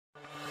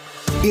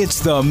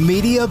It's the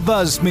Media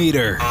Buzz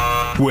Meter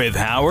with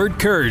Howard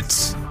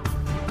Kurtz.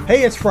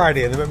 Hey, it's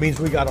Friday, and that means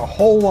we got a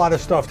whole lot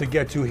of stuff to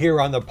get to here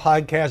on the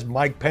podcast.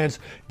 Mike Pence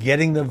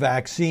getting the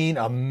vaccine,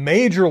 a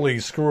majorly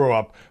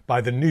screw-up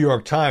by the New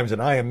York Times,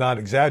 and I am not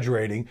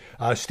exaggerating.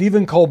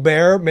 Stephen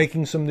Colbert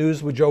making some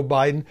news with Joe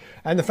Biden.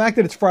 And the fact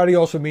that it's Friday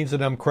also means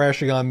that I'm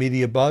crashing on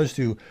Media Buzz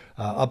to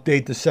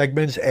update the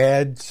segments,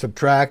 add,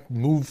 subtract,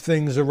 move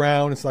things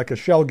around. It's like a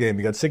shell game.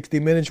 You got 60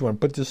 minutes. You want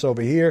to put this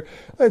over here.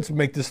 Let's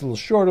make this a little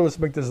shorter. Let's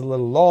make this a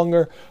little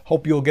longer.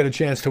 Hope you'll get a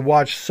chance to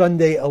watch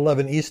Sunday,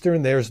 11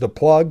 Eastern. There's the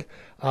plug.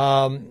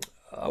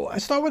 I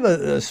start with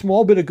a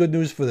small bit of good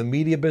news for the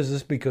media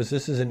business, because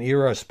this is an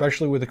era,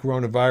 especially with the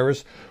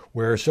coronavirus,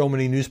 where so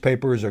many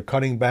newspapers are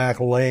cutting back,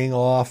 laying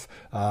off,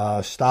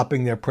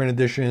 stopping their print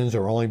editions,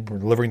 or only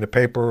delivering the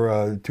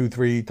paper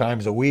 2-3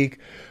 times a week.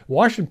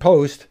 Washington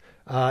Post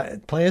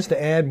plans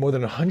to add more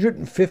than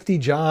 150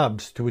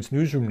 jobs to its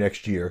newsroom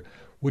next year,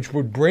 which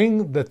would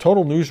bring the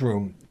total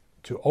newsroom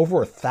to over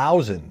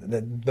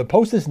 1,000. The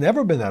Post has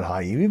never been that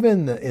high,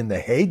 even in the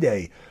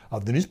heyday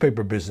of the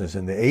newspaper business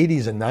in the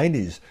 80s and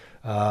 90s.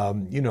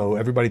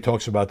 Everybody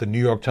talks about the New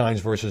York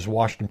Times versus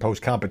Washington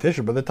Post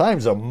competition, but the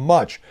Times is a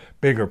much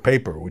bigger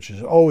paper, which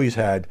has always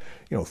had,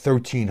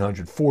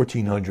 1,300,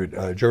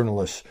 1,400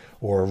 journalists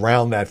or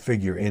around that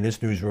figure in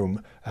its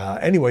newsroom.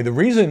 Anyway, the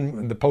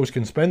reason the Post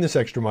can spend this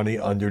extra money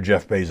under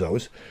Jeff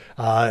Bezos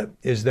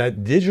is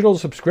that digital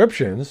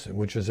subscriptions,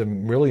 which is a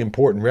really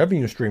important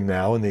revenue stream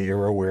now in the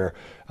era where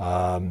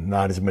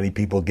not as many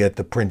people get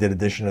the printed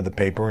edition of the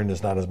paper and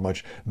there's not as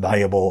much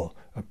valuable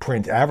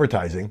print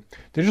advertising,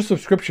 digital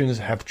subscriptions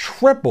have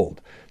tripled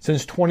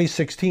since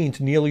 2016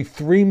 to nearly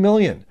 3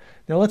 million.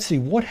 Now let's see,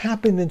 what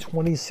happened in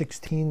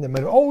 2016?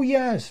 Oh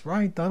yes,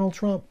 right, Donald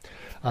Trump.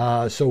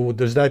 So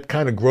does that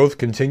kind of growth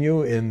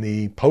continue in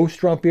the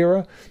post-Trump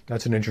era?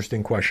 That's an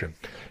interesting question.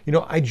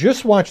 I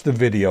just watched the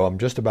video I'm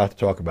just about to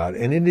talk about,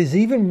 and it is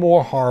even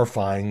more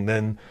horrifying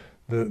than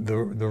the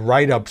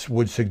write-ups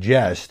would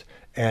suggest,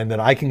 and that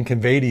I can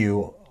convey to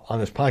you on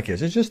this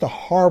podcast. It's just a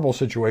horrible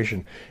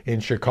situation in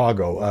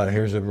Chicago.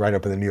 Here's a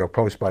write-up in the New York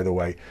Post, by the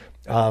way.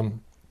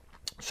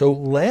 So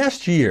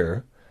last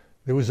year,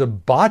 there was a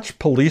botched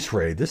police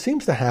raid. This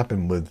seems to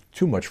happen with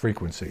too much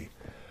frequency,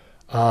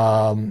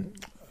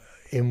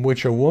 in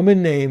which a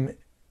woman named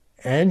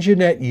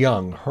Anjanette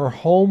Young, her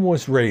home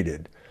was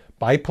raided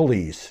by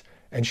police,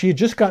 and she had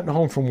just gotten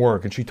home from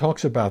work, and she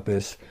talks about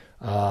this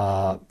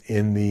on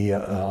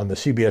the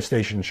CBS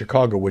station in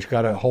Chicago, which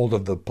got a hold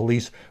of the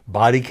police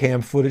body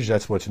cam footage.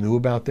 That's what's new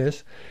about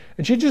this.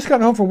 And she just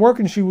got home from work,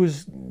 and she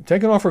was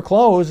taking off her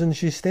clothes, and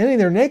she's standing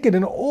there naked,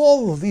 and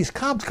all of these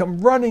cops come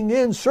running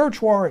in,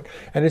 search warrant,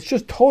 and it's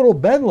just total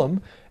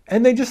bedlam,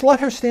 and they just let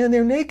her stand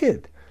there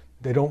naked.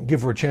 They don't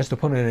give her a chance to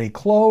put on any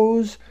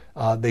clothes.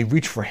 They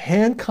reach for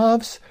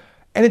handcuffs,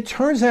 and it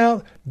turns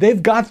out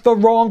they've got the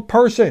wrong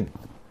person.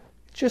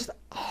 Just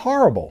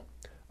horrible.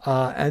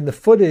 And the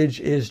footage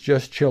is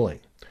just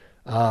chilling.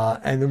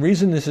 And the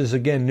reason this is,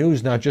 again,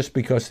 news, not just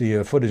because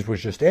the footage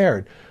was just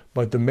aired,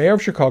 but the mayor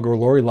of Chicago,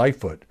 Lori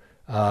Lightfoot,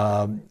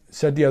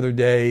 said the other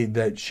day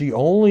that she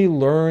only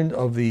learned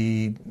of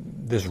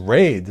this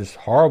raid, this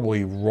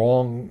horribly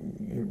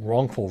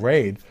wrongful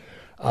raid,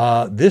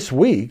 this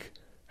week.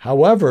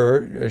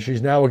 However,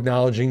 she's now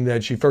acknowledging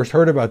that she first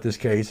heard about this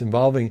case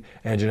involving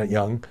Anjanette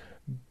Young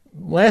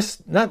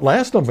last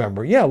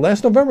November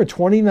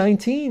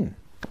 2019.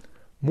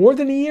 More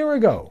than a year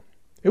ago.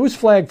 It was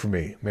flagged for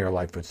me, Mayor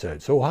Lightfoot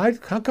said. So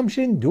how come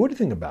she didn't do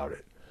anything about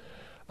it?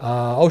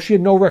 She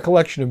had no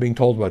recollection of being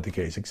told about the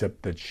case,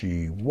 except that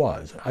she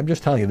was. I'm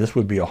just telling you, this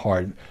would be a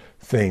hard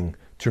thing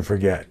to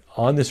forget.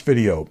 On this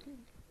video,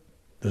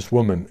 this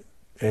woman,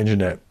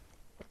 Anjanette,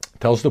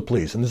 tells the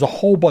police, and there's a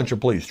whole bunch of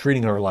police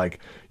treating her like,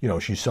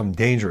 she's some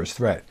dangerous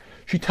threat.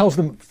 She tells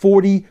them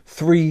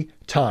 43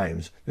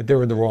 times that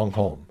they're in the wrong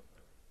home.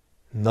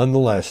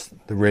 Nonetheless,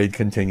 the raid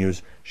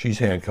continues. She's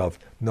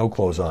handcuffed, no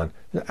clothes on.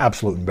 An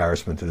absolute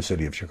embarrassment to the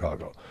city of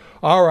Chicago.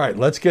 All right,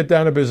 let's get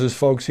down to business,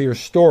 folks. Here's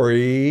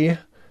story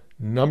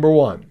number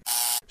one.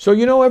 So,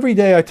 every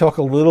day I talk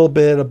a little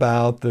bit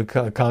about the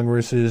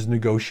Congress is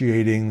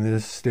negotiating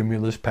this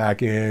stimulus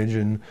package,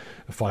 and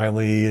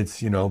finally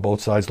it's, both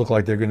sides look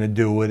like they're going to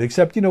do it,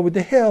 except, with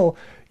the Hill,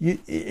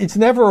 it's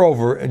never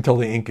over until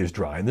the ink is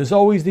dry. And there's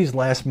always these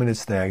last minute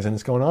snags, and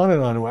it's going on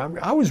and on.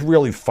 I was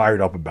really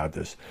fired up about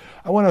this.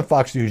 I went on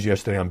Fox News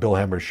yesterday on Bill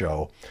Hemmer's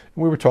show,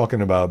 and we were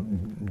talking about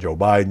Joe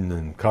Biden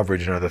and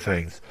coverage and other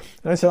things.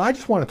 And I said, I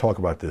just want to talk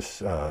about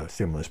this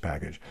stimulus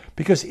package,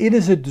 because it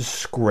is a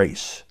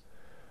disgrace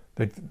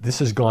that this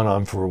has gone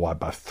on for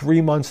about 3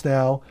 months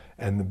now,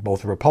 and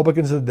both the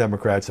Republicans and the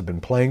Democrats have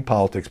been playing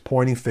politics,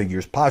 pointing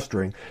figures,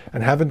 posturing,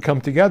 and haven't come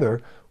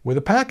together with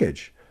a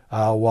package.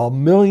 While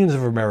millions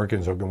of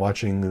Americans have been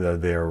watching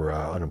their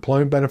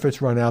unemployment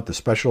benefits run out, the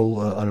special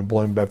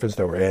unemployment benefits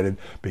that were added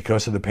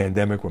because of the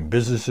pandemic, when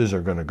businesses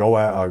are going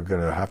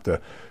to have to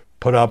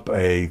put up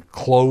a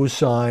close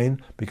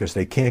sign because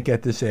they can't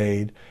get this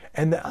aid.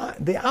 And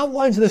the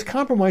outlines of this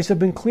compromise have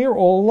been clear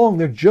all along.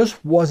 There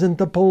just wasn't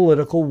the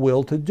political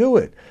will to do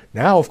it.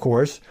 Now, of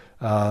course,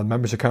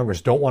 members of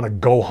Congress don't want to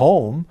go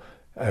home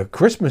at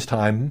Christmas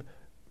time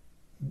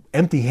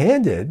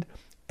empty-handed.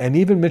 And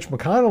even Mitch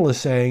McConnell is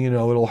saying,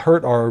 it'll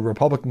hurt our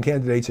Republican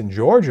candidates in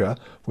Georgia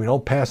if we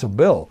don't pass a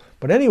bill.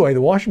 But anyway,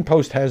 the Washington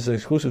Post has an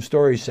exclusive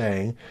story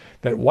saying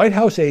that White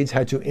House aides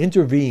had to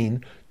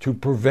intervene to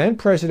prevent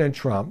President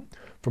Trump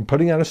from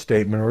putting out a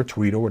statement or a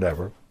tweet or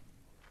whatever,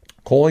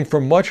 calling for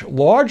much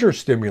larger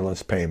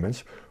stimulus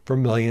payments for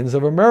millions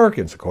of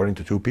Americans, according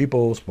to two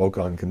people who spoke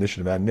on condition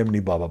of anonymity,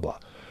 blah, blah, blah.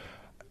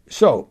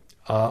 So,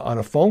 on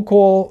a phone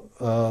call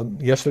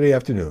yesterday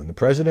afternoon, the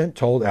president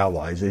told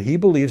allies that he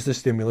believes the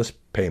stimulus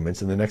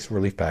payments in the next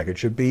relief package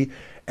should be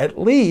at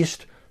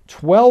least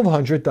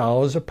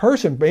 $1,200 a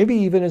person, maybe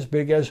even as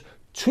big as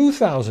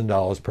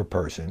 $2,000 per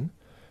person.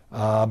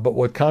 But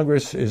what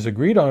Congress is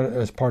agreed on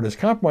as part of this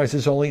compromise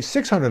is only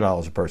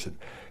 $600 a person.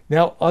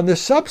 Now, on the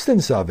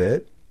substance of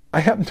it,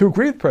 I happen to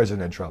agree with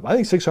President Trump. I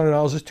think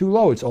 $600 is too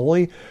low. It's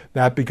only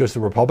that because the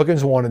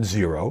Republicans wanted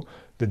zero.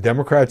 The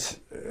Democrats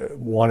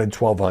wanted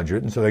 $1,200,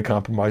 and so they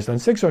compromised on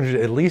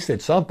 $600. At least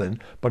it's something,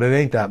 but it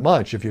ain't that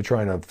much if you're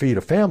trying to feed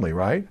a family,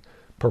 right?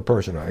 Per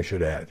person, I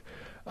should add.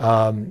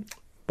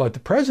 But the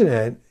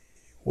president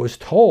was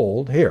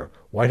told,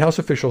 White House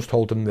officials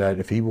told him that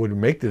if he would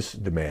make this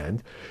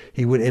demand,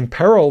 he would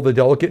imperil the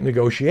delicate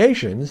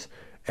negotiations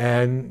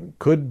and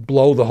could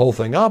blow the whole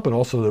thing up, and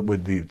also that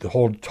would the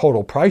whole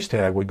total price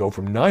tag would go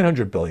from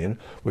 $900 billion,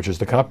 which is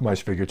the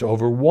compromise figure, to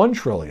over $1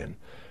 trillion.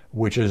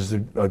 Which is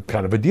a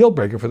kind of a deal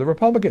breaker for the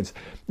Republicans.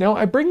 Now,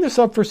 I bring this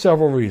up for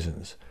several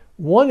reasons.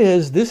 One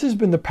is this has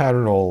been the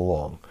pattern all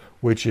along,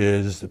 which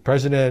is the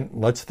president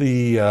lets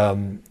the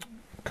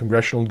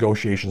congressional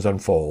negotiations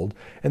unfold,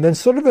 and then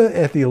sort of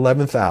at the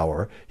 11th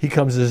hour, he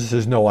comes and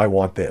says, no, I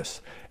want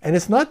this. And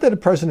it's not that a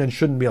president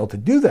shouldn't be able to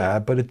do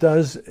that, but it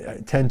does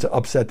tend to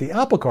upset the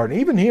apple cart. And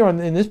even here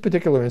in this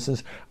particular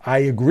instance, I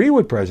agree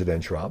with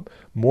President Trump.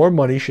 More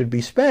money should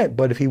be spent,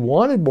 but if he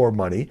wanted more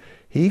money,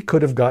 he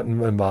could have gotten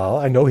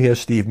involved. I know he has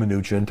Steve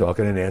Mnuchin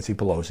talking to Nancy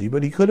Pelosi,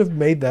 but he could have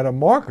made that a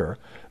marker.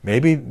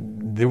 Maybe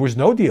there was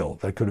no deal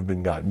that could have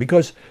been gotten.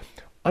 Because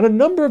on a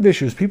number of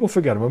issues, people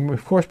forget him. I mean,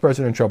 of course,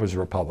 President Trump is a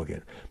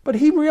Republican, but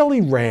he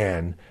really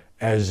ran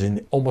as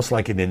almost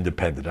like an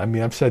independent. I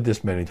mean, I've said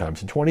this many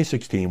times. In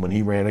 2016, when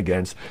he ran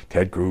against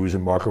Ted Cruz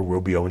and Marco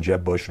Rubio and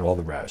Jeb Bush and all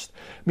the rest,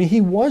 I mean,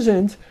 he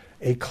wasn't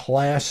a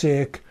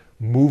classic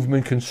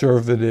movement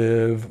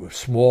conservative,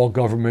 small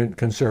government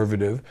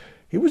conservative.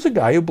 He was a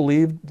guy who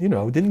believed,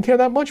 didn't care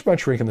that much about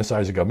shrinking the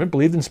size of government,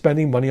 believed in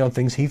spending money on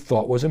things he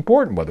thought was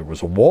important, whether it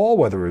was a wall,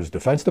 whether it was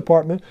Defense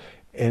Department,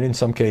 and in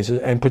some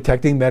cases, and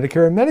protecting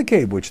Medicare and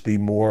Medicaid, which the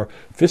more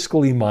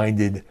fiscally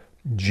minded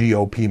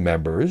GOP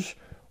members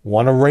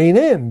want to rein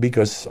in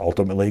because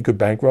ultimately it could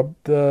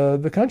bankrupt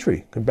the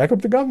country, could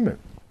bankrupt the government.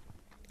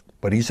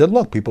 But he said,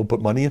 look, people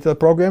put money into the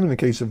program in the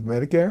case of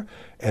Medicare,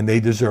 and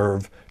they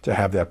deserve to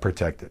have that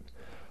protected.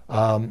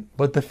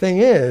 But the thing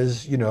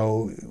is,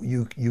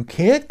 you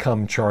can't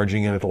come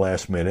charging in at the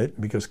last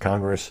minute because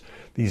Congress,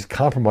 these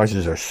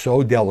compromises are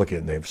so delicate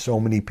and they have so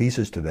many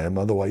pieces to them.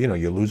 Otherwise,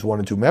 you lose one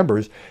or two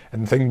members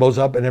and the thing blows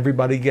up and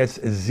everybody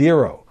gets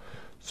zero.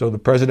 So the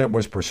president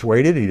was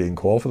persuaded. He didn't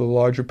call for the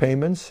larger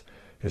payments.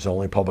 His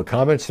only public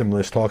comment,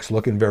 stimulus talks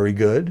looking very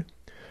good.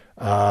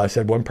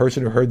 Said one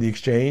person who heard the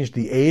exchange,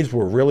 the aides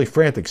were really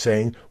frantic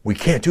saying, we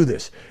can't do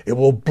this. It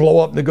will blow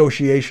up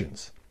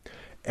negotiations.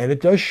 And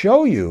it does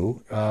show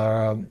you,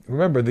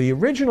 remember, the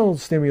original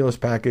stimulus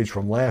package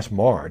from last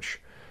March,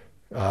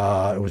 it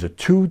was a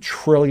 $2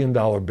 trillion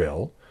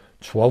bill,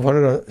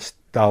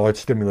 $1,200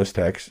 stimulus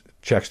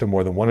checks to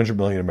more than 100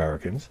 million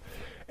Americans.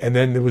 And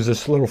then there was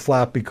this little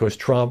flap because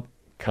Trump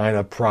kind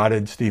of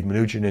prodded Steve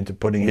Mnuchin into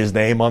putting his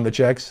name on the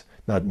checks.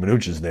 Not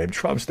Mnuchin's name,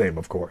 Trump's name,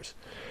 of course.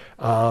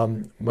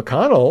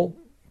 McConnell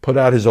put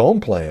out his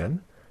own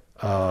plan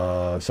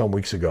some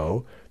weeks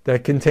ago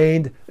that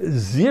contained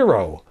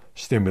zero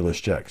stimulus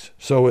checks.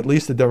 So at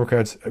least the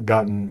Democrats have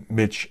gotten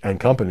Mitch and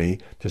company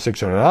to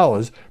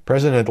 $600.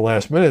 President at the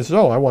last minute says,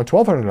 I want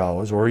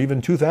 $1,200 or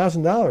even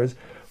 $2,000.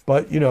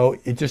 But,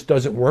 it just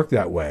doesn't work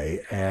that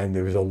way. And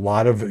there's a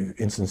lot of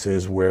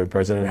instances where the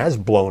president has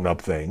blown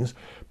up things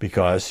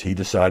because he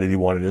decided he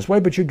wanted it his way.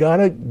 But you got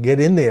to get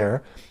in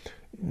there.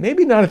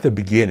 Maybe not at the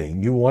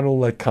beginning. You want to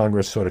let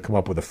Congress sort of come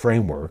up with a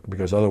framework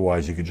because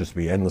otherwise you could just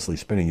be endlessly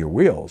spinning your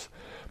wheels.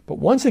 But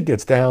once it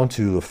gets down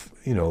to,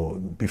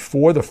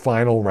 before the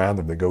final round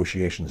of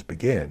negotiations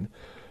begin,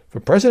 if a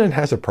president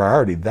has a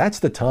priority, that's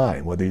the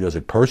time, whether he does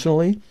it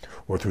personally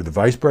or through the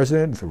vice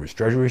president, through his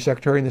Treasury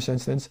Secretary in this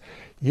instance,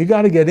 you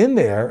got to get in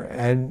there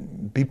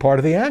and be part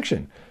of the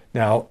action.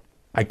 Now,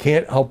 I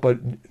can't help but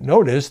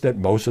notice that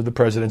most of the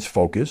president's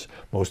focus,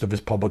 most of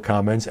his public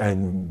comments,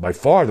 and by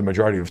far the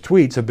majority of his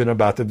tweets have been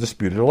about the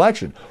disputed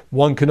election.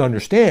 One can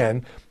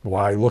understand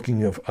why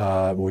looking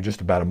at, we're just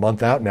about a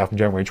month out now from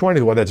January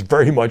 20th, well, that's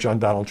very much on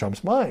Donald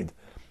Trump's mind.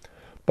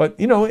 But,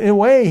 in a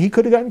way, he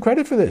could have gotten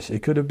credit for this.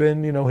 It could have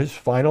been, his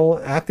final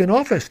act in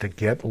office to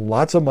get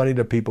lots of money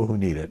to people who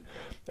need it.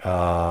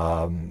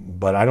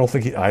 But I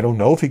don't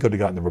know if he could have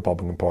gotten the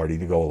Republican Party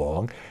to go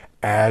along,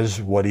 as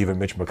what even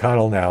Mitch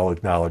McConnell now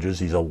acknowledges,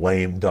 he's a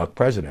lame duck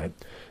president.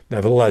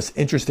 Nevertheless,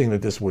 interesting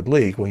that this would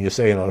leak. When you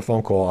say it on a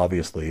phone call,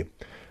 obviously,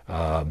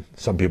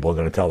 some people are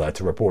going to tell that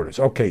to reporters.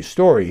 Okay,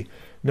 story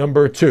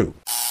number 2.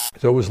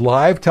 So it was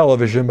live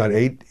television about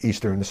 8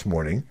 Eastern this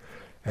morning,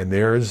 and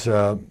there's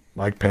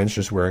Mike Pence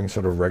just wearing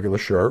sort of regular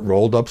shirt,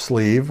 rolled up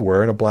sleeve,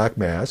 wearing a black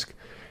mask,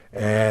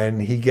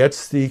 and he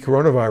gets the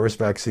coronavirus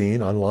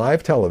vaccine on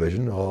live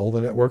television. All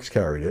the networks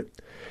carried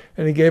it.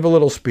 And he gave a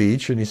little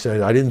speech, and he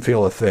said, "I didn't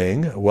feel a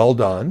thing. Well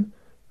done."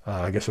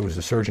 I guess it was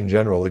the Surgeon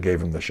General that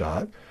gave him the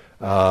shot.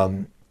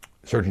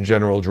 Surgeon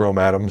General Jerome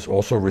Adams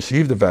also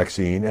received the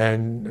vaccine,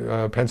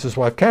 and Pence's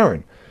wife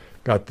Karen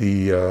got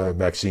the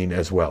vaccine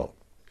as well.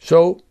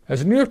 So, as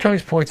the New York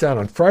Times points out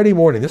on Friday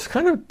morning, this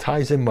kind of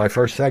ties in my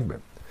first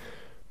segment.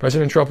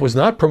 President Trump was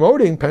not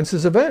promoting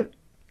Pence's event,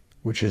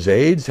 which his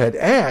aides had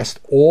asked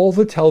all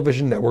the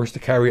television networks to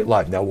carry it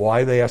live. Now,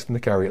 why they asked him to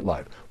carry it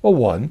live? Well,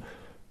 one,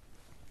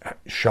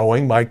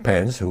 showing Mike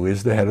Pence, who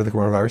is the head of the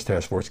coronavirus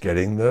task force,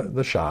 getting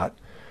the shot,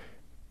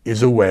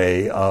 is a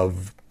way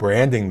of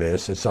branding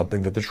this as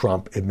something that the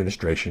Trump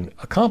administration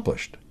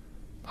accomplished.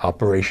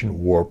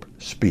 Operation Warp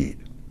Speed.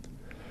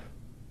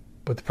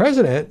 But the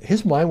president,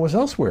 his mind was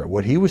elsewhere.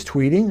 What he was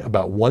tweeting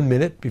about 1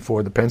 minute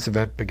before the Pence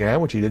event began,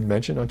 which he didn't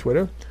mention on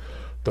Twitter,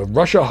 the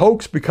Russia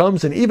hoax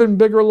becomes an even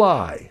bigger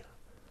lie.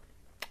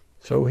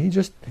 So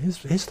his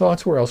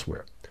thoughts were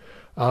elsewhere.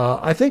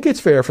 I think it's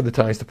fair for the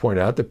Times to point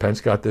out that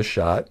Pence got this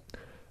shot,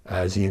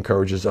 as he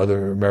encourages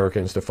other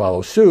Americans to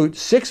follow suit,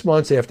 6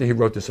 months after he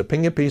wrote this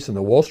opinion piece in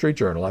the Wall Street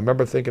Journal. I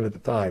remember thinking at the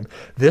time,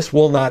 this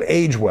will not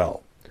age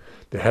well.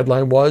 The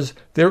headline was,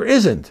 "There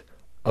isn't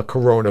a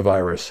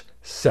coronavirus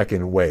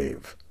second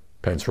wave,"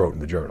 Pence wrote in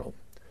the Journal.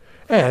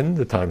 And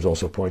the Times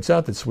also points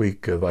out that this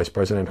week, the Vice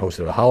President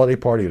hosted a holiday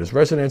party at his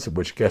residence at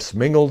which guests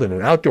mingled in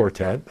an outdoor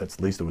tent, that's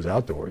at least it was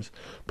outdoors,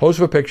 posed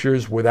for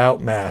pictures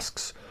without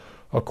masks,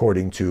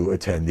 according to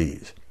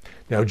attendees.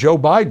 Now, Joe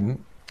Biden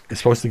is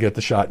supposed to get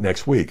the shot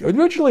next week.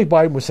 Originally,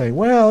 Biden was saying,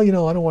 well, I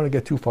don't want to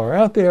get too far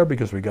out there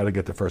because we got to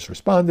get the first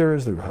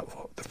responders, the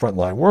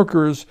frontline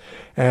workers,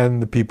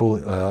 and the people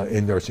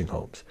in nursing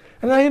homes.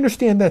 And I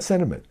understand that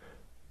sentiment.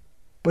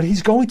 But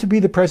he's going to be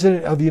the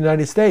president of the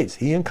United States.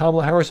 He and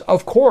Kamala Harris,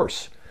 of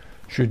course,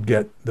 should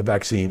get the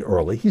vaccine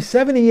early. He's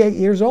 78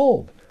 years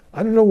old.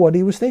 I don't know what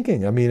he was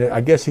thinking. I mean, I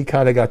guess he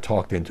kind of got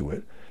talked into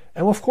it.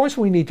 And of course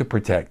we need to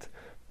protect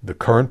the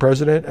current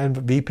president and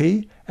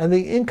VP and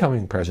the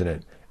incoming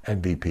president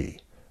and VP.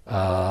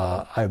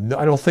 I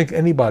don't think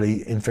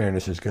anybody, in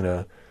fairness, is going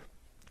to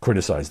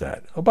criticize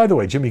that. Oh, by the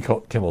way, Jimmy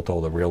Kimmel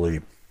told a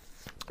really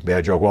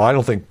bad joke. Well, I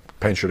don't think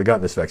Pence should have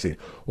gotten this vaccine.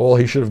 All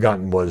he should have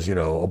gotten was, a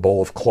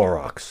bowl of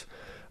Clorox.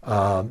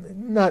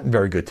 Not in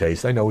very good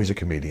taste. I know he's a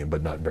comedian,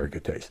 but not in very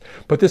good taste.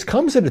 But this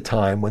comes at a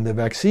time when the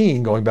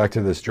vaccine, going back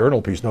to this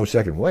journal piece, no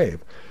second wave,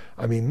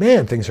 I mean,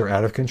 man, things are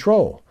out of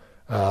control.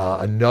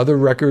 Another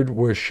record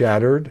was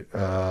shattered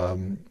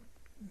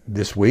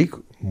this week,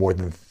 more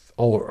than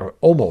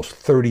almost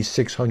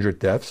 3,600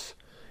 deaths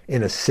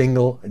in a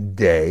single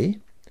day.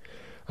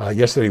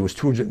 Yesterday was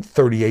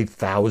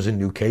 238,000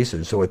 new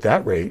cases. So at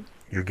that rate,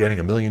 you're getting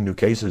 1 million new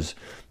cases,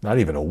 not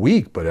even a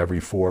week, but every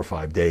 4 or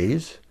 5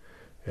 days.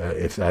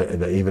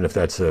 Even if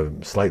that's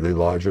slightly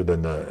larger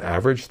than the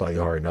average, slightly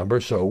higher number.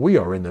 So we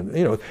are in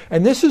the,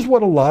 and this is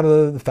what a lot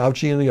of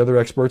Fauci and the other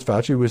experts,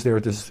 Fauci was there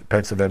at this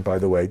Pence event, by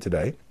the way,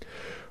 today,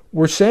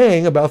 were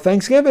saying about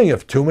Thanksgiving.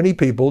 If too many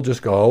people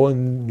just go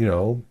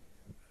and,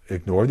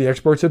 ignore the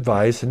experts'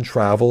 advice and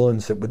travel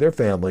and sit with their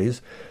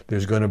families,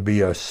 there's going to be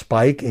a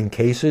spike in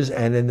cases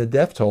and in the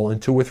death toll in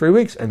 2 or 3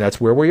 weeks. And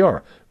that's where we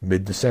are,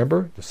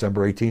 mid-December,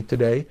 December 18th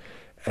today.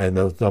 And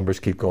those numbers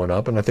keep going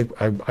up. And I think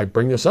I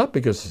bring this up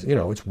because,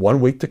 it's 1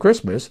 week to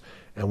Christmas.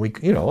 And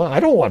I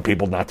don't want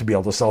people not to be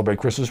able to celebrate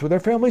Christmas with their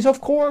families,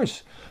 of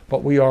course.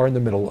 But we are in the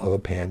middle of a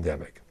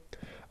pandemic.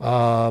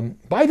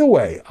 By the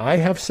way, I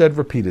have said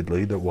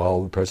repeatedly that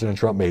while President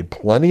Trump made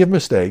plenty of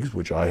mistakes,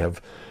 which I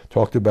have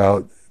talked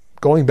about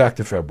going back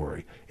to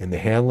February, in the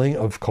handling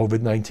of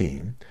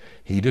COVID-19,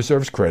 he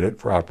deserves credit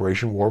for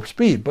Operation Warp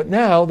Speed. But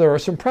now there are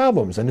some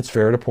problems, and it's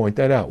fair to point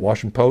that out.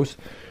 Washington Post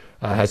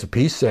has a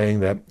piece saying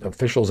that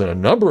officials in a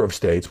number of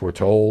states were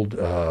told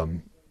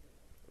on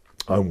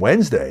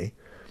Wednesday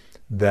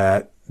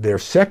that their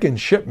second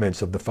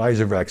shipments of the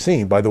Pfizer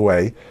vaccine, by the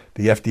way,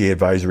 the FDA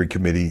Advisory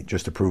Committee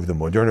just approved the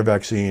Moderna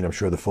vaccine. I'm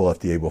sure the full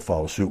FDA will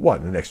follow suit,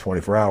 in the next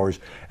 24 hours,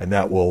 and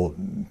that will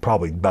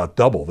probably about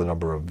double the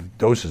number of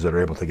doses that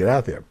are able to get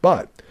out there.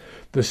 But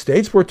the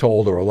states were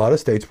told, or a lot of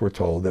states were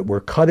told, that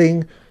we're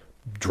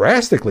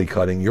drastically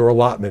cutting your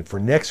allotment for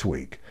next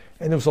week.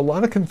 And there was a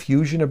lot of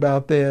confusion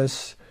about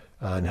this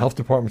in health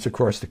departments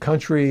across the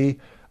country.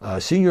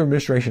 Senior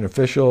administration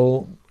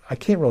official, I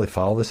can't really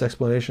follow this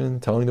explanation,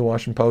 telling the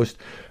Washington Post,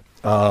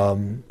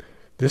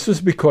 this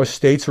is because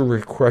states are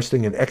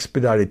requesting an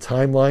expedited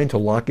timeline to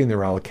lock in their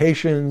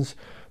allocations,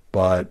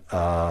 but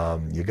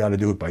you got to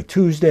do it by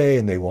Tuesday,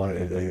 and they want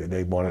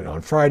it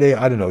on Friday.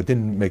 I don't know. It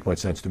didn't make much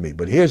sense to me.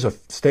 But here's a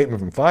statement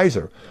from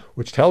Pfizer,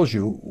 which tells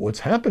you what's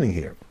happening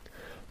here.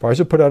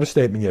 Pfizer put out a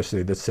statement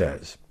yesterday that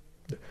says,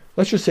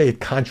 let's just say it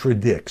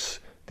contradicts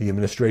the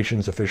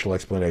administration's official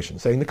explanation,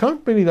 saying the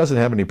company doesn't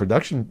have any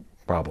production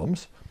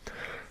problems.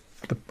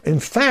 In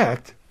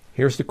fact,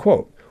 here's the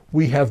quote,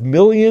 "We have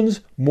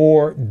millions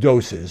more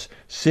doses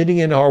sitting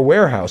in our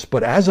warehouse,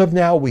 but as of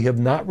now, we have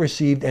not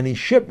received any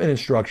shipment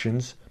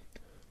instructions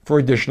for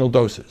additional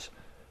doses."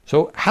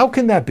 So how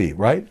can that be,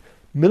 right?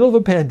 Middle of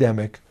a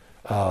pandemic,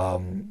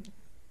 more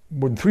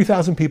than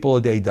 3,000 people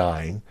a day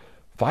dying.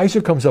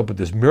 Pfizer comes up with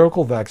this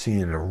miracle vaccine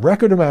in a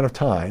record amount of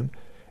time,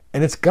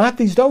 and it's got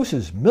these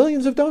doses,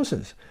 millions of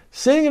doses,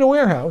 sitting in a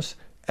warehouse,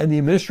 and the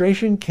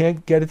administration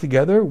can't get it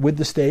together with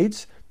the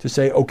states to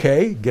say,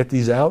 okay, get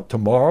these out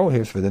tomorrow,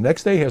 here's for the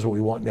next day, here's what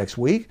we want next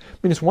week. I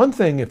mean, it's one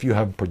thing if you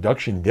have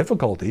production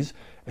difficulties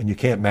and you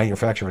can't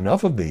manufacture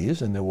enough of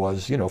these, and there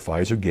was,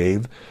 Pfizer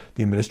gave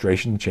the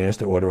administration a chance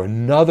to order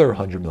another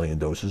 100 million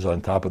doses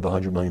on top of the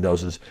 100 million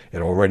doses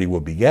it already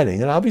would be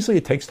getting. And obviously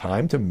it takes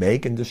time to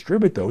make and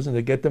distribute those and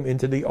to get them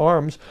into the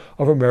arms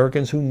of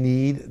Americans who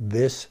need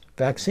this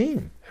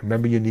vaccine.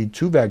 Remember, you need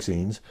 2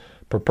 vaccines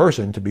per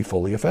person to be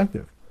fully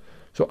effective.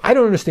 So I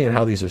don't understand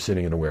how these are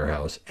sitting in a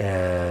warehouse.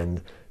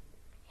 And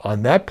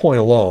on that point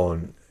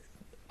alone,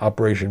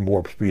 Operation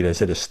Warp Speed has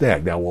hit a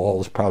snag. Now, will all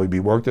this probably be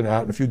worked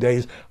out in a few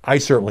days? I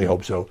certainly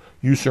hope so.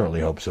 You certainly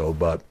hope so.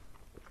 But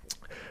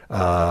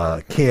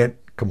can't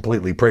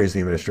completely praise the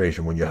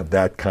administration when you have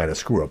that kind of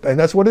screw up. And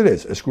that's what it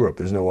is, a screw up.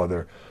 There's no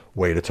other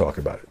way to talk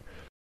about it.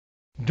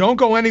 Don't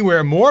go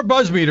anywhere. More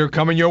BuzzMeter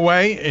coming your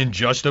way in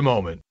just a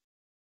moment.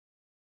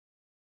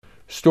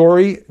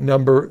 Story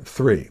number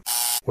 3.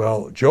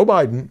 Well, Joe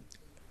Biden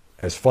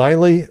has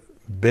finally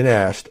been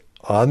asked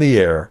on the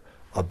air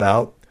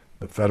about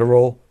the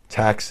federal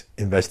tax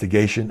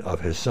investigation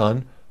of his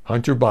son,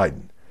 Hunter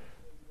Biden.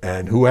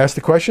 And who asked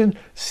the question?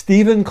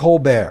 Stephen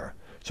Colbert.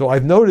 So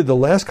I've noted the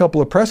last couple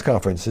of press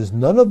conferences,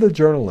 none of the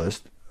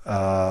journalists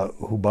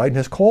who Biden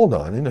has called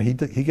on, he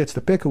gets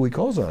to pick who he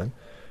calls on,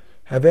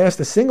 have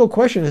asked a single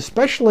question,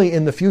 especially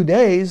in the few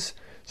days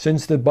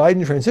since the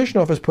Biden Transition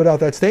Office put out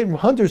that statement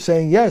from Hunter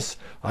saying, yes,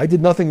 I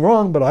did nothing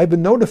wrong, but I've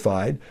been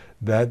notified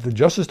that the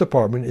Justice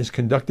Department is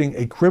conducting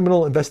a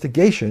criminal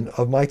investigation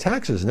of my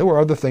taxes. And there were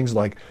other things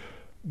like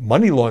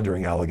money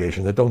laundering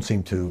allegations that don't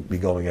seem to be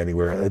going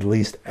anywhere, at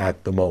least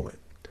at the moment.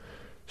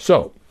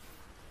 So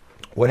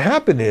what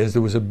happened is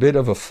there was a bit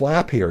of a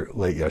flap here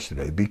late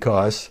yesterday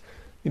because,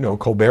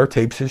 Colbert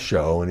tapes his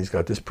show and he's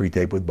got this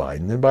pre-tape with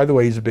Biden. And by the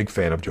way, he's a big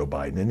fan of Joe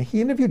Biden. And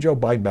he interviewed Joe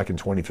Biden back in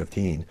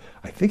 2015.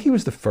 I think he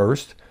was the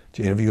first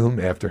to interview him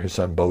after his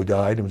son Beau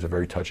died. It was a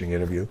very touching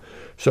interview.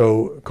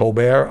 So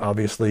Colbert,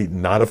 obviously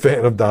not a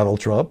fan of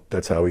Donald Trump.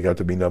 That's how he got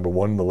to be number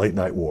 1 in the late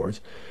night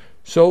wars.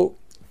 So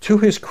to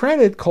his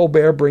credit,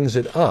 Colbert brings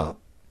it up.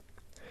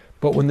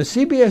 But when the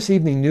CBS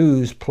Evening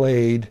News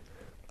played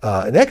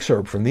an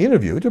excerpt from the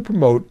interview to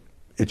promote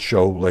its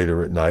show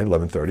later at night,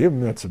 11:30, I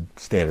mean, that's a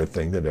standard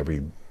thing that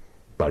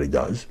everybody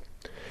does.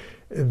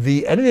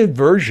 The edited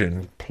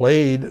version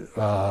played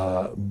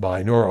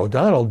by Norah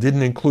O'Donnell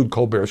didn't include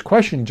Colbert's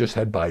question, just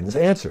had Biden's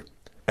answer.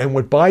 And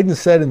what Biden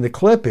said in the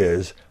clip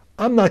is,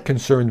 I'm not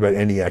concerned about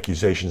any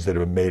accusations that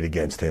have been made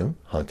against him,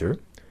 Hunter.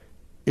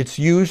 It's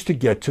used to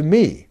get to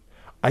me.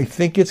 I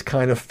think it's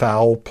kind of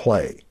foul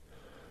play.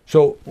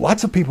 So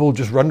lots of people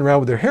just running around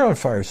with their hair on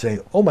fire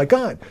saying, oh my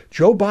God,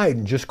 Joe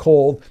Biden just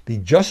called the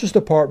Justice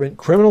Department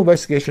criminal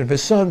investigation of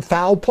his son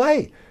foul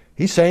play.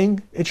 He's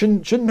saying it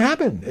shouldn't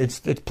happen. It's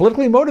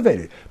politically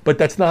motivated. But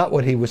that's not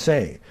what he was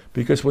saying.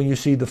 Because when you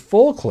see the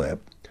full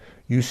clip,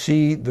 you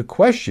see the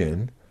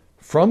question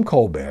from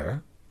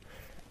Colbert,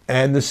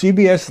 and the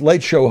CBS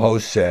Late Show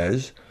host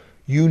says,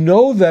 you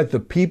know that the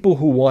people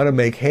who want to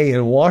make hay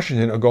in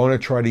Washington are going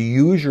to try to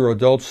use your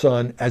adult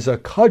son as a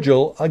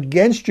cudgel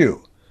against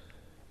you.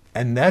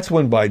 And that's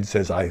when Biden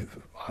says,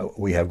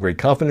 we have great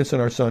confidence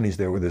in our son. He's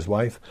there with his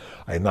wife.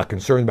 I am not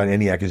concerned about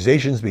any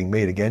accusations being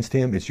made against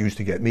him. It's used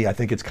to get me. I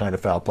think it's kind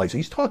of foul play. So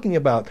he's talking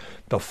about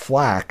the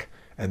flack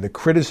and the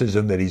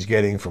criticism that he's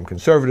getting from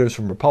conservatives,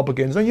 from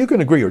Republicans. And you can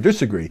agree or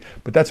disagree,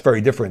 but that's very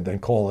different than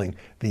calling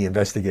the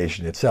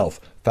investigation itself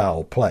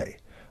foul play.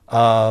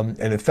 And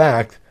in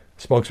fact,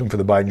 spokesman for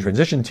the Biden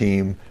transition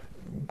team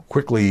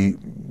quickly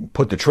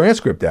put the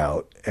transcript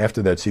out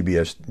after that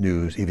CBS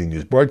News Evening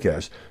News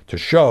broadcast to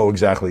show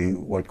exactly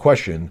what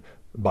question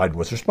Biden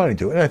was responding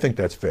to, and I think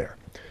that's fair.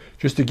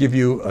 Just to give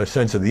you a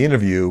sense of the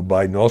interview,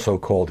 Biden also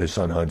called his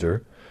son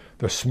Hunter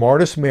the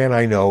smartest man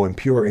I know in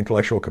pure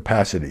intellectual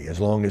capacity. As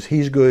long as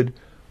he's good,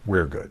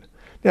 we're good.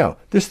 Now,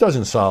 this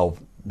doesn't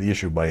solve the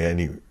issue by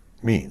any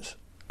means.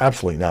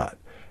 Absolutely not.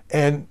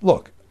 And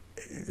look,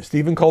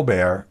 Stephen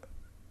Colbert,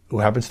 who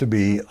happens to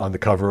be on the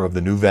cover of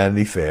the new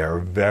Vanity Fair,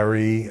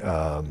 very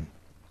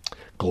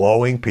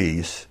glowing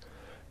piece.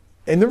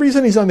 And the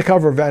reason he's on the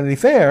cover of Vanity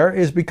Fair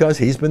is because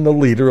he's been the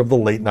leader of the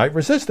late night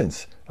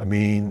resistance. I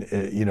mean,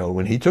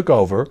 when he took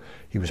over,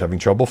 he was having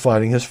trouble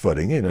finding his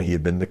footing. He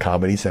had been the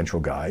Comedy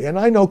Central guy. And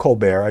I know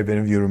Colbert. I've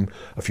interviewed him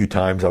a few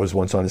times. I was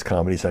once on his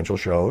Comedy Central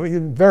show. He's a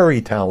very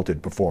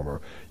talented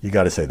performer. You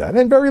got to say that.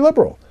 And very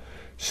liberal.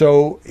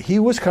 So he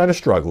was kind of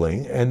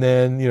struggling. And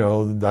then,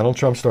 Donald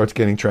Trump starts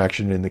getting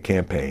traction in the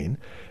campaign.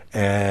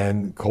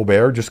 And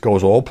Colbert just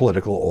goes all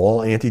political,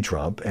 all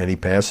anti-Trump. And he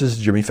passes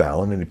Jimmy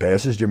Fallon and he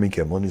passes Jimmy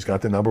Kimmel. And he's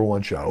got the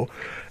 #1 show.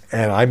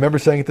 And I remember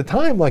saying at the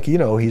time,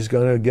 he's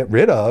going to get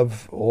rid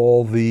of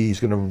he's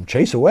going to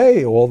chase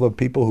away all the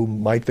people who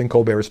might think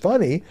Colbert is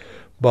funny,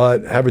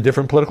 but have a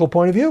different political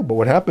point of view. But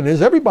what happened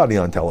is everybody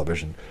on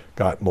television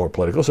got more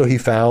political, so he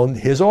found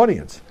his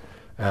audience.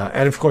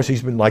 And of course,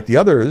 he's been like the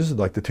others,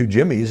 like the two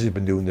Jimmys, he's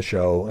been doing the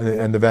show,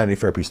 and the Vanity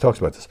Fair piece talks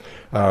about this,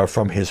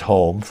 from his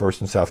home,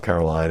 first in South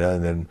Carolina,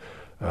 and then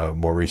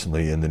more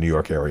recently in the New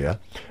York area.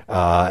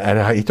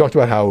 And he talked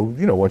about how,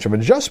 much of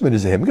an adjustment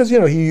is to him because,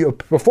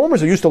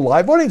 performers are used to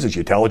live audiences.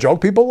 You tell a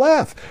joke, people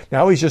laugh.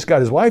 Now he's just got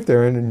his wife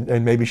there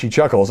and maybe she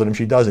chuckles, and if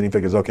she doesn't, he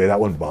figures, okay, that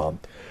one bombed.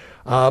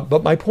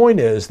 But my point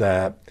is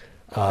that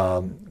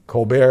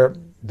Colbert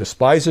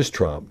despises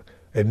Trump,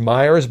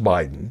 admires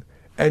Biden,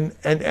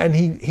 and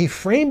he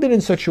framed it in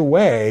such a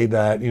way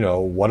that,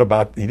 what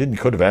about,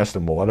 could have asked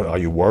him, well, are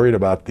you worried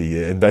about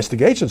the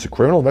investigation? It's a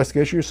criminal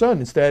investigation of your son.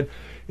 Instead,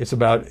 it's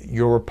about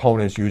your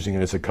opponents using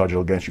it as a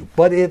cudgel against you.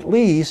 But at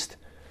least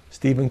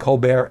Stephen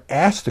Colbert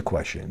asked the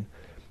question.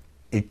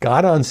 It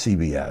got on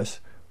CBS.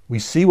 We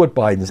see what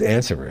Biden's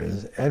answer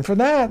is. And for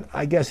that,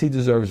 I guess he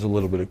deserves a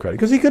little bit of credit.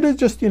 Because he could have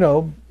just,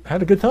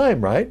 had a good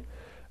time, right?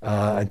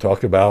 And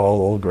talked about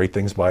all the great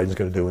things Biden's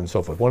going to do and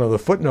so forth. One of the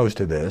footnotes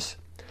to this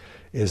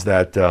is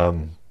that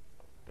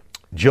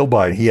Jill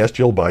Biden, he asked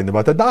Jill Biden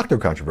about the doctor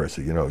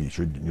controversy.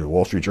 The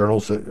Wall Street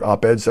Journal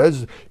op-ed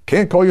says,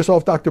 can't call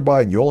yourself Dr.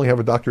 Biden. You only have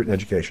a doctorate in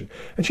education.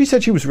 And she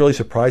said she was really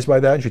surprised by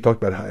that. And she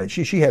talked about how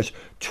she has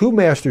 2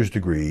 master's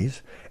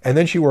degrees, and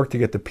then she worked to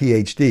get the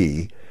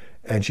PhD.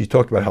 And she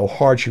talked about how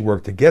hard she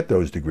worked to get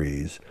those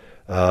degrees.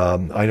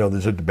 I know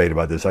there's a debate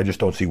about this. I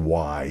just don't see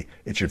why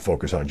it should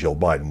focus on Jill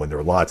Biden when there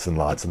are lots and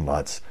lots and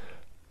lots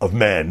of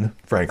men,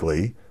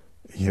 frankly,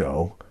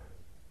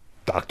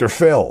 Dr.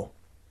 Phil,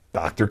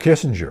 Dr.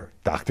 Kissinger,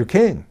 Dr.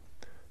 King,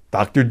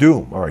 Dr.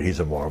 Doom. All right, he's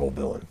a Marvel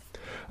villain.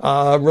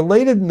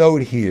 Related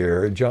note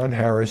here, John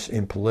Harris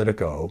in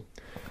Politico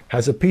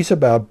has a piece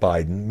about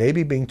Biden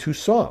maybe being too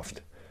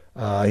soft.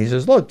 He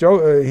says, look,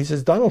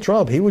 Donald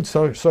Trump, he would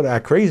sort of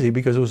act crazy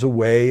because it was a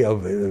way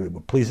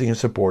of pleasing his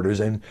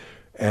supporters and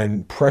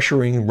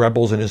pressuring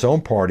rebels in his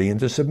own party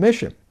into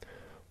submission.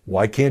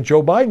 Why can't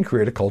Joe Biden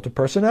create a cult of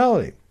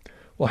personality?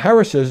 Well,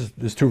 Harris says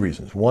there's 2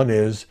 reasons. One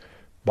is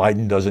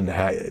Biden doesn't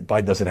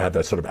have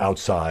that sort of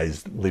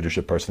outsized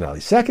leadership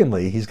personality.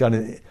 Secondly, he's got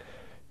an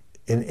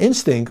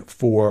instinct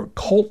for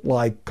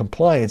cult-like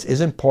compliance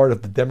isn't part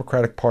of the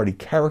Democratic Party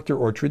character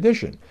or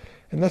tradition.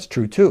 And that's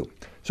true too.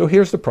 So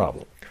here's the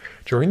problem.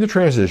 During the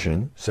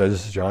transition,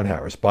 says John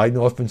Harris,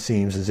 Biden often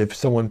seems as if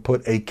someone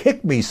put a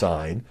kick me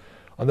sign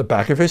on the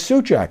back of his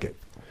suit jacket.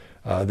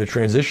 The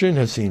transition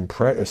has seen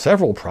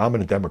several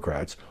prominent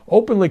Democrats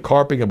openly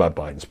carping about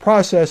Biden's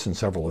process and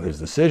several of his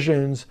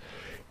decisions.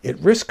 It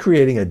risks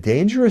creating a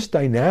dangerous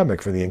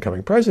dynamic for the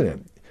incoming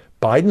president.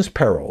 Biden's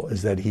peril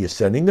is that he is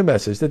sending the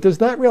message that there's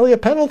not really a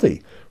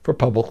penalty for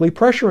publicly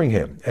pressuring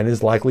him and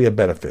is likely a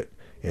benefit.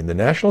 In the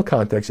national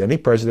context, any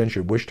president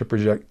should wish to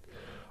project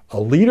a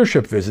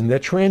leadership vision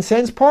that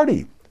transcends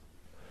party.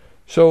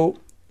 So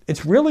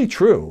it's really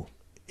true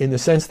in the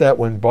sense that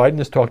when Biden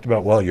has talked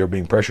about, well, you're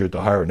being pressured to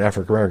hire an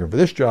African American for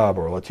this job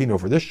or a Latino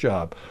for this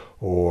job,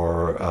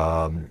 or,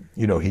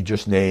 he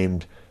just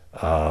named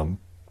a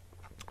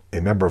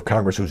member of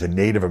Congress who's a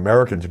Native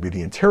American to be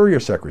the Interior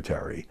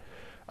Secretary.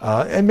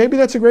 And maybe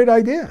that's a great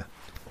idea.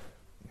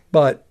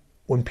 But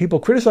when people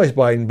criticize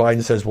Biden,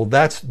 Biden says, well,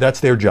 that's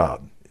their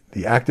job.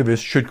 The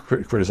activists should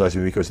criticize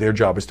me because their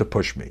job is to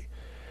push me.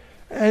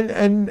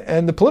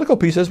 And the political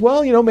piece says,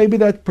 well, maybe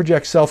that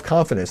projects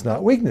self-confidence,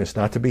 not weakness,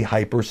 not to be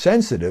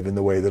hypersensitive in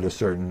the way that a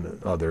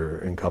certain other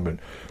incumbent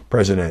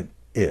president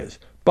is.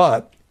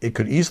 But it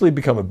could easily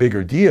become a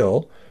bigger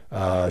deal,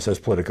 says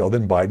Politico,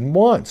 than Biden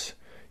wants.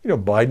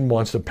 Biden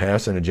wants to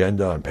pass an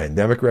agenda on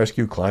pandemic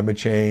rescue, climate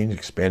change,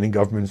 expanding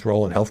government's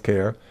role in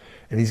healthcare.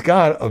 And he's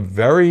got a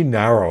very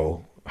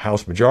narrow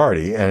House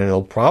majority, and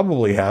it'll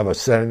probably have a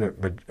Senate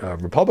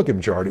Republican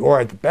majority, or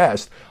at the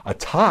best, a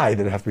tie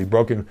that'll have to be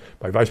broken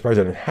by Vice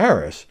President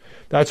Harris.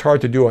 That's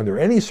hard to do under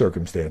any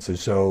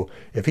circumstances. So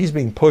if he's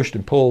being pushed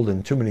and pulled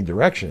in too many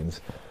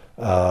directions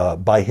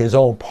by his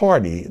own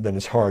party, then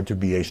it's hard to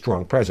be a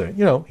strong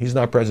president. He's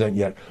not president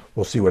yet.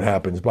 We'll see what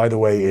happens. By the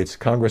way, it's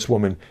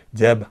Congresswoman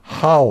Deb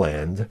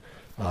Haaland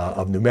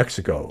of New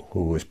Mexico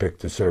who was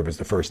picked to serve as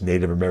the first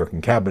Native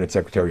American cabinet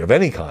secretary of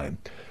any kind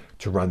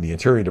to run the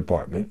Interior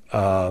Department.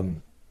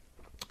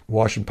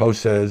 Washington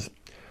Post says,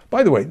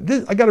 by the way,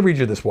 I got to read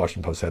you this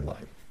Washington Post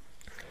headline,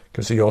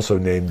 because he also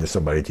named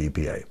somebody to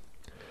EPA.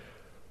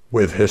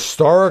 With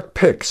historic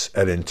picks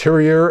at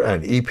Interior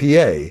and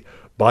EPA,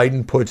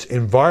 Biden puts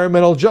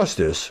environmental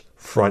justice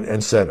front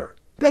and center.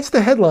 That's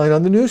the headline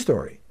on the news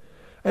story.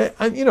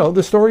 And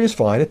the story is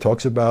fine. It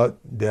talks about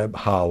Deb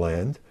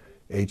Haaland,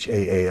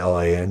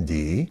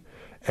 Haaland,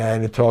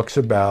 and it talks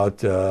about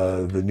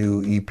the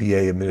new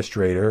EPA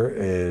administrator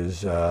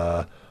is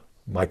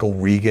Michael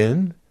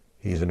Regan.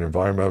 He's an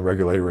environmental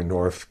regulator in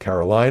North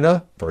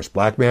Carolina, first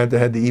black man to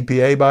head the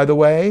EPA, by the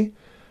way.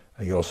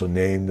 He also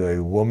named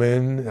a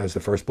woman as the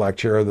first black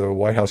chair of the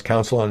White House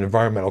Council on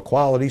Environmental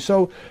Quality.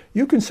 So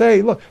you can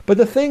say, look, but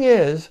the thing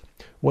is,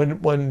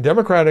 when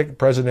Democratic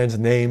presidents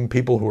name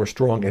people who are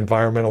strong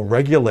environmental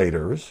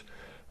regulators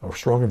or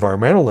strong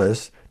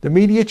environmentalists, the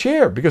media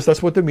cheer because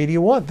that's what the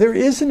media want. There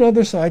is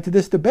another side to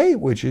this debate,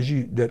 which is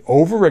that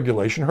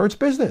overregulation hurts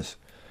business.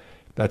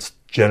 That's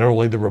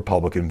generally the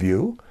Republican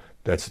view.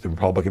 That's the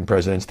Republican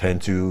presidents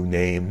tend to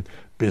name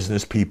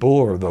business people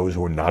or those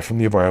who are not from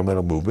the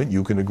environmental movement.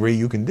 You can agree,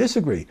 you can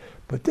disagree.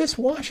 But this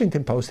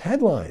Washington Post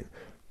headline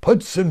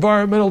puts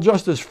environmental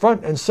justice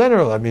front and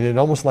center. I mean, it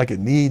almost like it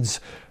needs,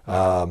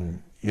 a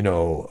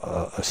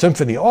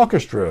symphony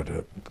orchestra,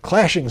 to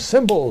clashing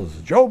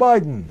cymbals, Joe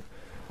Biden,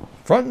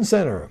 front and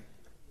center.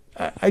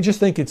 I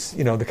just think it's,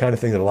 the kind of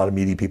thing that a lot of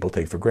media people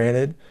take for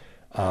granted.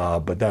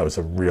 But that was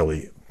a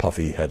really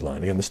puffy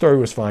headline. Again, the story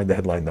was fine, the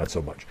headline not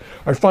so much.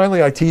 All right,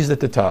 finally, I teased at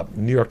the top,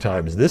 New York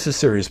Times. This is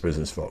serious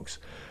business, folks.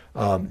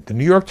 The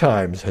New York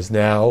Times has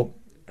now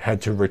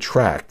had to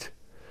retract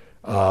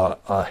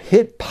a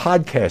hit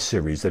podcast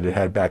series that it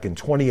had back in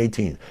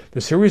 2018.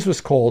 The series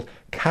was called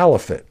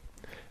Caliphate,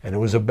 and it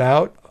was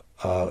about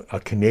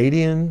a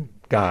Canadian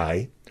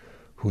guy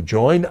who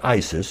joined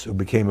ISIS, who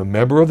became a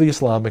member of the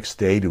Islamic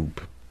State, who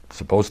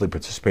supposedly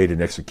participated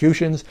in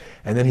executions,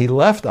 and then he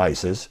left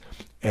ISIS,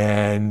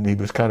 and he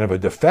was kind of a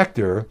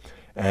defector,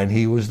 and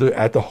he was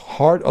at the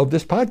heart of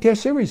this podcast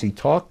series. He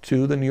talked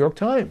to the New York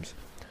Times.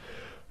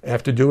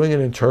 After doing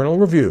an internal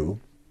review,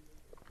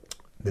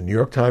 the New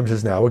York Times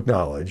has now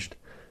acknowledged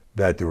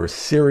that there were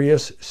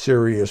serious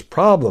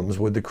problems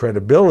with the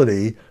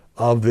credibility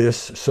of this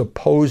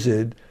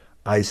supposed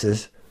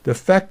ISIS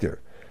defector.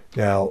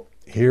 Now,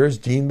 here's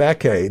Dean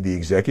Baquet, the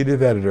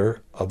executive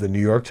editor of the New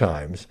York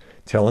Times,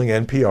 telling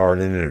NPR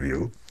in an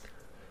interview,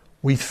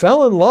 "We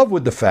fell in love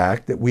with the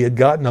fact that we had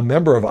gotten a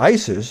member of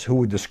ISIS who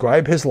would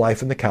describe his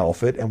life in the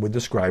caliphate and would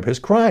describe his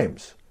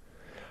crimes.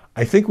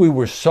 I think we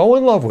were so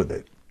in love with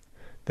it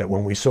that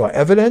when we saw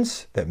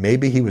evidence that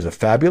maybe he was a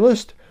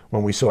fabulist,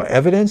 when we saw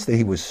evidence that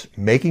he was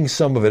making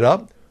some of it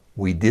up,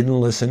 we didn't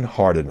listen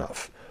hard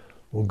enough."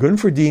 Well, good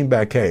for Dean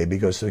Baquet,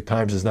 because the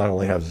Times does not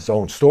only have its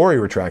own story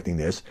retracting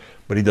this,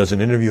 but he does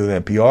an interview with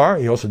NPR.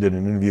 He also did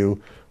an interview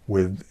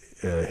with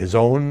his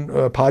own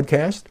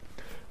podcast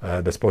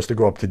that's supposed to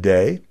go up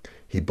today.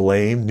 He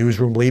blamed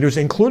newsroom leaders,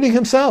 including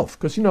himself,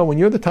 because, when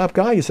you're the top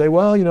guy, you say,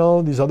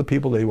 well, these other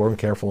people, they weren't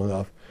careful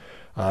enough.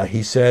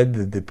 He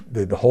said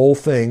that the whole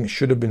thing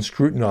should have been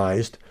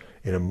scrutinized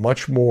in a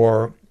much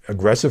more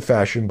aggressive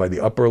fashion by the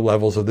upper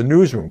levels of the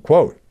newsroom.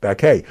 Quote,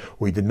 Baquet,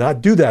 "We did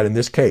not do that in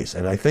this case,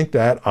 and I think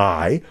that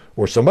I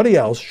or somebody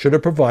else should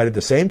have provided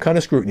the same kind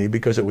of scrutiny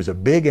because it was a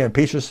big,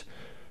 ambitious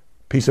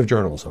piece of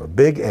journalism,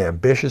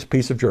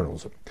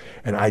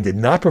 And I did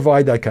not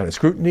provide that kind of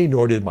scrutiny,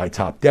 nor did my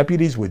top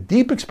deputies with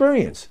deep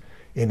experience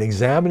in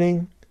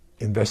examining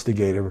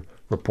investigative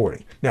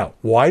reporting." Now,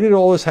 why did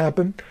all this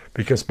happen?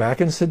 Because back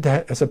in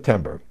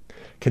September,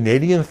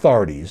 Canadian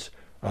authorities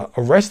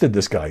arrested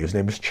this guy. His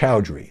name is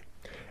Chowdhury.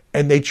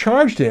 And they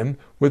charged him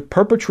with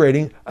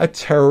perpetrating a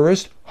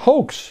terrorist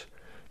hoax.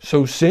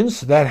 So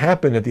since that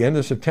happened at the end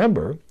of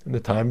September, and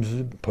the Times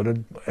put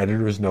an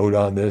editor's note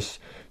on this,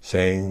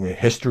 saying a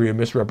history of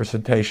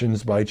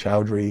misrepresentations by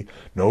Chowdhury,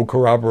 no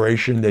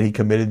corroboration that he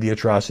committed the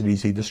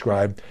atrocities he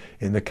described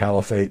in the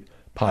Caliphate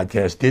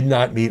podcast, did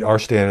not meet our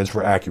standards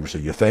for accuracy,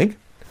 you think?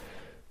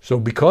 So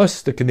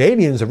because the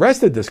Canadians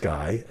arrested this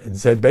guy and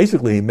said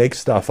basically he makes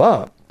stuff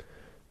up,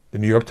 the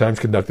New York Times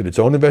conducted its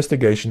own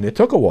investigation. It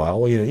took a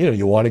while.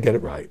 You want to get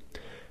it right.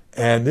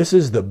 And this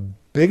is the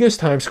biggest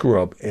time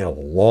screw-up in a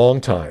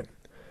long time.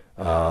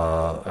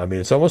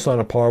 It's almost on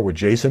a par with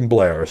Jason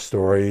Blair's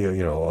story,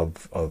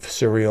 of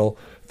serial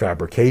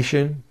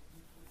fabrication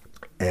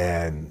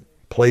and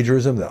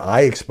plagiarism that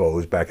I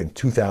exposed back in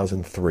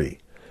 2003.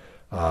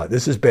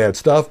 This is bad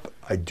stuff.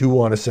 I do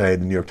want to say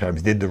the New York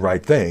Times did the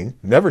right thing.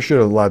 Never should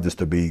have allowed this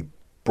to be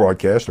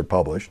broadcast or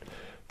published.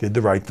 Did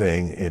the right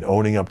thing in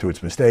owning up to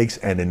its mistakes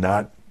and in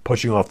not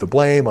pushing off the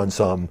blame on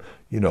some,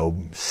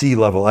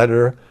 C-level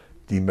editor.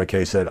 Dean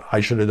Baquet said, I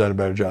should have done a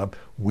better job.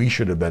 We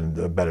should have done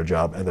a better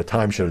job. And the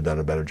Times should have done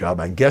a better job.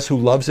 And guess who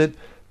loves it?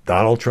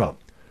 Donald Trump,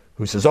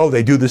 who says,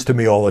 they do this to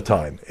me all the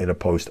time, in a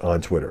post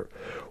on Twitter.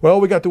 Well,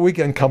 we got the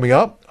weekend coming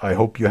up. I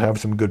hope you have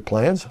some good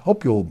plans.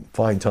 Hope you'll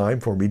find time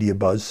for Media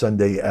Buzz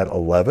Sunday at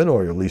 11,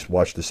 or at least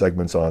watch the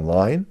segments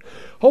online.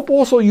 Hope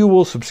also you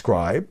will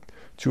subscribe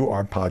to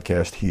our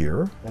podcast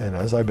here. And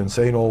as I've been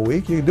saying all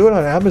week, you can do it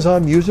on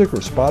Amazon Music or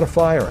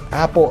Spotify or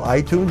Apple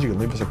iTunes. You can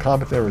leave us a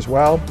comment there as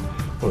well.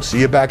 We'll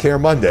see you back here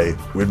Monday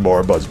with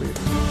more BuzzMeter.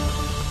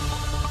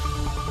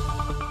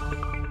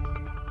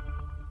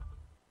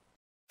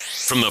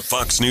 from the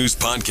Fox News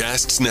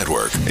Podcasts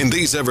Network. In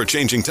these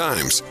ever-changing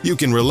times, you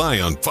can rely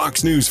on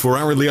Fox News for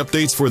hourly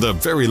updates for the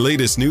very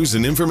latest news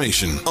and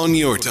information on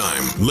your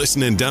time.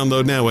 Listen and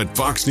download now at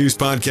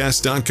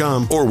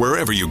foxnewspodcast.com or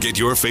wherever you get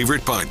your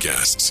favorite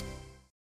podcasts.